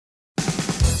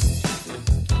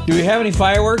Do we have any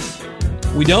fireworks?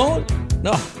 We don't?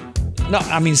 No,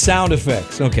 I mean sound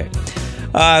effects. Okay.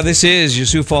 This is your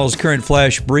Sioux Falls Current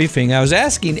Flash Briefing. I was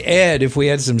asking Ed if we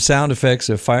had some sound effects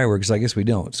of fireworks. I guess we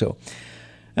don't. So,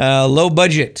 low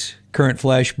budget Current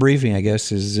Flash Briefing, I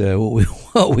guess, is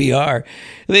what we are.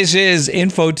 This is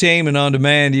infotainment on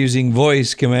demand using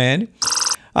voice command.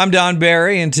 I'm Don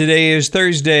Barry, and today is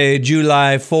Thursday,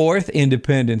 July 4th,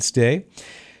 Independence Day.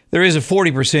 There is a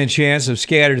 40% chance of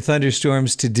scattered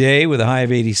thunderstorms today with a high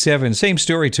of 87. Same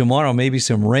story tomorrow, maybe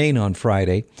some rain on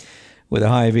Friday with a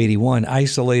high of 81.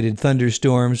 Isolated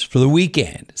thunderstorms for the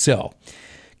weekend. So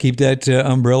keep that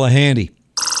umbrella handy.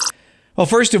 Well,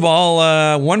 first of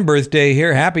all, one birthday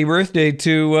here. Happy birthday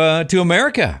to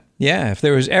America. Yeah, if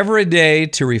there was ever a day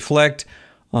to reflect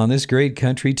on this great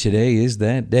country, today is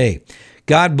that day.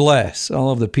 God bless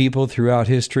all of the people throughout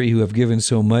history who have given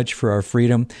so much for our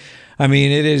freedom. I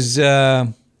mean, it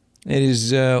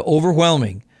is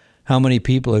overwhelming how many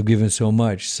people have given so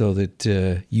much so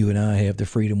that you and I have the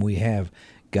freedom we have.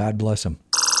 God bless them.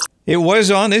 It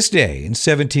was on this day in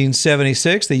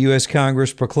 1776 the U.S.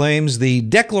 Congress proclaims the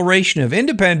Declaration of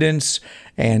Independence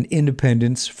and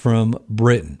independence from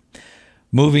Britain.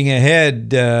 Moving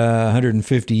ahead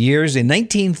 150 years, in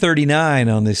 1939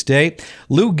 on this day,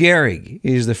 Lou Gehrig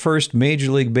is the first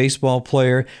Major League Baseball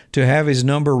player to have his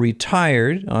number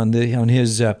retired on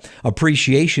his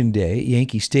Appreciation Day at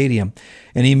Yankee Stadium,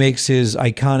 and he makes his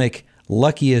iconic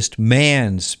luckiest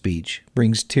man speech.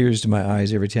 Brings tears to my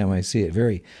eyes every time I see it.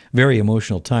 Very, very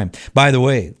emotional time. By the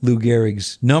way, Lou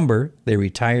Gehrig's number they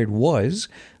retired was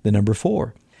the number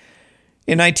 4.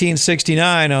 In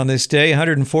 1969, on this day,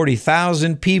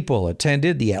 140,000 people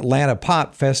attended the Atlanta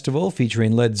Pop Festival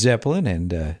featuring Led Zeppelin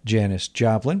and Janis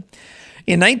Joplin.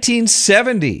 In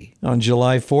 1970, on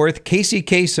July 4th, Casey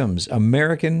Kasem's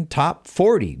American Top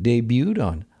 40 debuted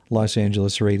on Los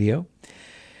Angeles radio.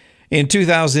 In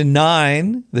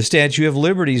 2009, the Statue of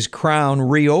Liberty's crown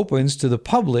reopens to the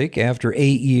public after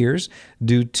 8 years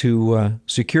due to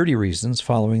security reasons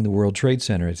following the World Trade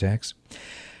Center attacks.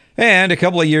 And a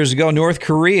couple of years ago, North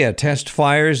Korea test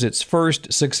fires its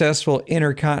first successful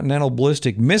intercontinental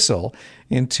ballistic missile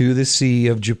into the Sea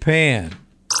of Japan.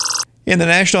 In the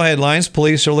national headlines,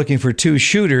 police are looking for 2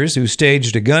 shooters who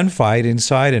staged a gunfight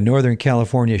inside a Northern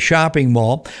California shopping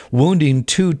mall, wounding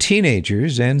 2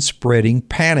 teenagers and spreading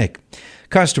panic.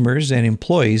 Customers and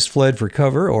employees fled for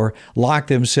cover or locked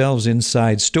themselves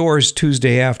inside stores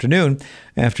Tuesday afternoon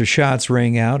after shots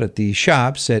rang out at the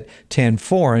shops at 10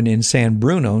 Foreign in San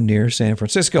Bruno near San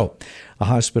Francisco. A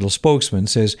hospital spokesman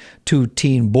says 2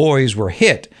 teen boys were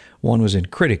hit. One was in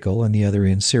critical and the other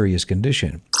in serious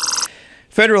condition.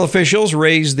 Federal officials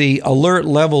raised the alert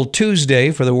level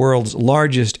Tuesday for the world's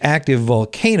largest active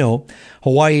volcano,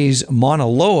 Hawaii's Mauna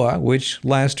Loa, which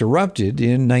last erupted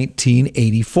in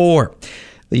 1984.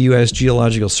 The U.S.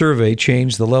 Geological Survey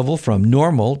changed the level from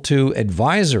normal to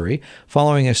advisory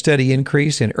following a steady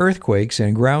increase in earthquakes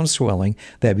and ground swelling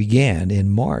that began in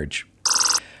March.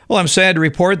 Well, I'm sad to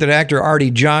report that actor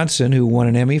Artie Johnson, who won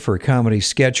an Emmy for comedy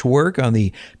sketch work on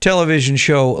the television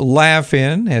show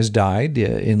Laugh-In, has died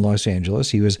in Los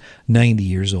Angeles. He was 90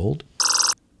 years old.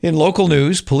 In local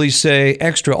news, police say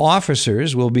extra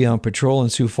officers will be on patrol in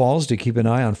Sioux Falls to keep an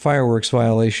eye on fireworks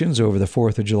violations over the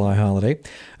 4th of July holiday.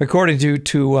 According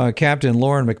to Captain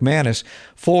Lauren McManus,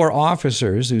 4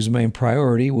 officers whose main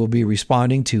priority will be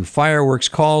responding to fireworks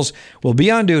calls will be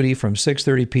on duty from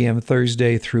 6:30 p.m.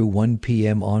 Thursday through 1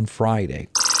 p.m. on Friday.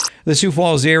 The Sioux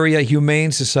Falls Area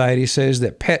Humane Society says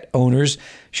that pet owners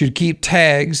should keep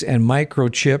tags and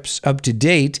microchips up to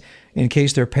date in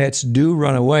case their pets do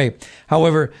run away.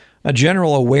 However, a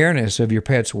general awareness of your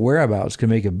pet's whereabouts can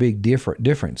make a big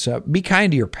difference. Be kind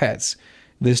to your pets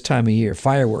this time of year.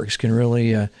 Fireworks can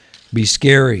really be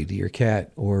scary to your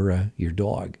cat or your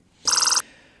dog.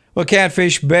 Well,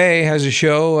 Catfish Bay has a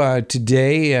show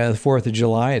today, the 4th of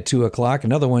July at 2 o'clock.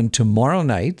 Another one tomorrow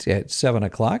night at 7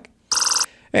 o'clock.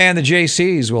 And the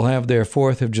JCs will have their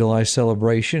 4th of July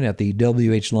celebration at the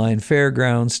WH Line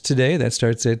Fairgrounds today. That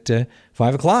starts at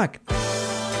 5 o'clock.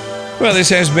 Well, this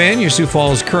has been your Sioux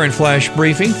Falls Current Flash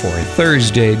Briefing for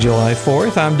Thursday, July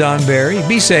 4th. I'm Don Barry.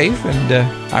 Be safe, and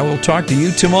I will talk to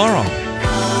you tomorrow.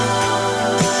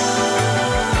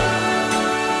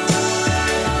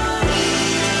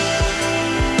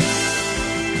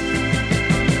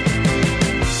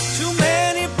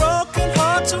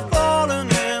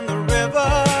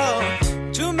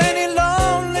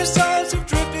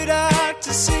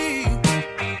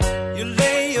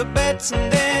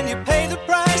 And then you pay the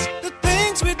price. The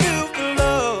things we do for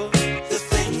love. The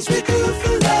things we do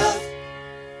for love.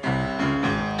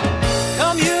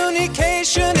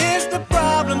 Communication is the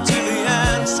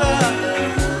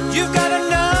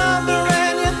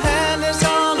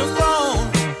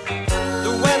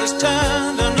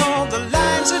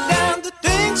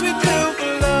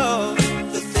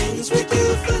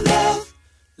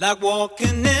Like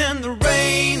walking in the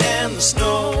rain and the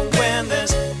snow when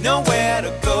there's nowhere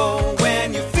to go.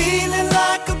 When you're feeling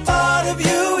like a part of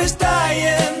you is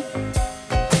dying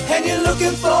and you're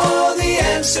looking for the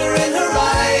answer in her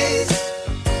eyes.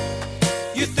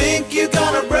 You think you're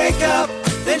gonna break up,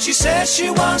 then she says she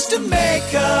wants to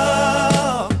make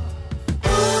up.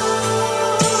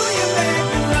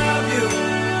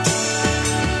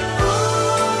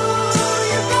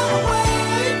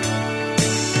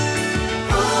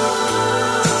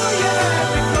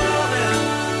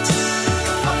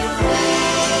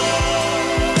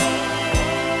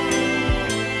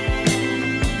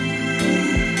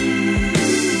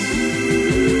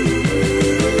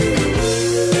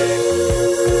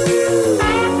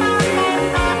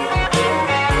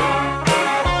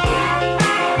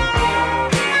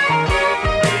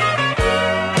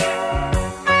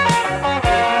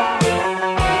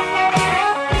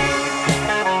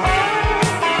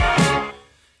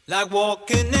 Like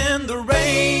walking in the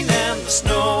rain and the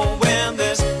snow when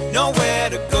there's nowhere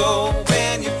to go.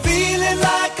 When you're feeling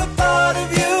like a part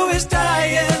of you is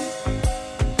dying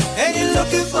and you're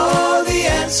looking for the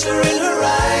answer in her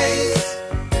eyes.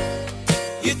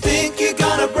 You think you're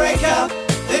gonna break up,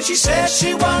 then she says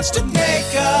she wants to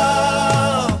make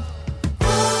up.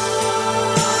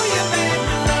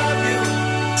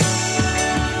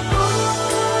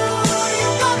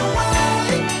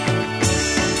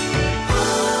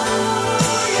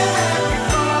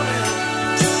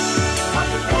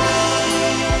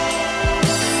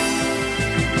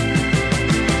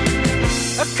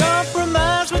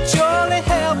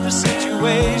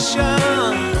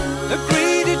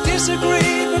 Agree to disagree.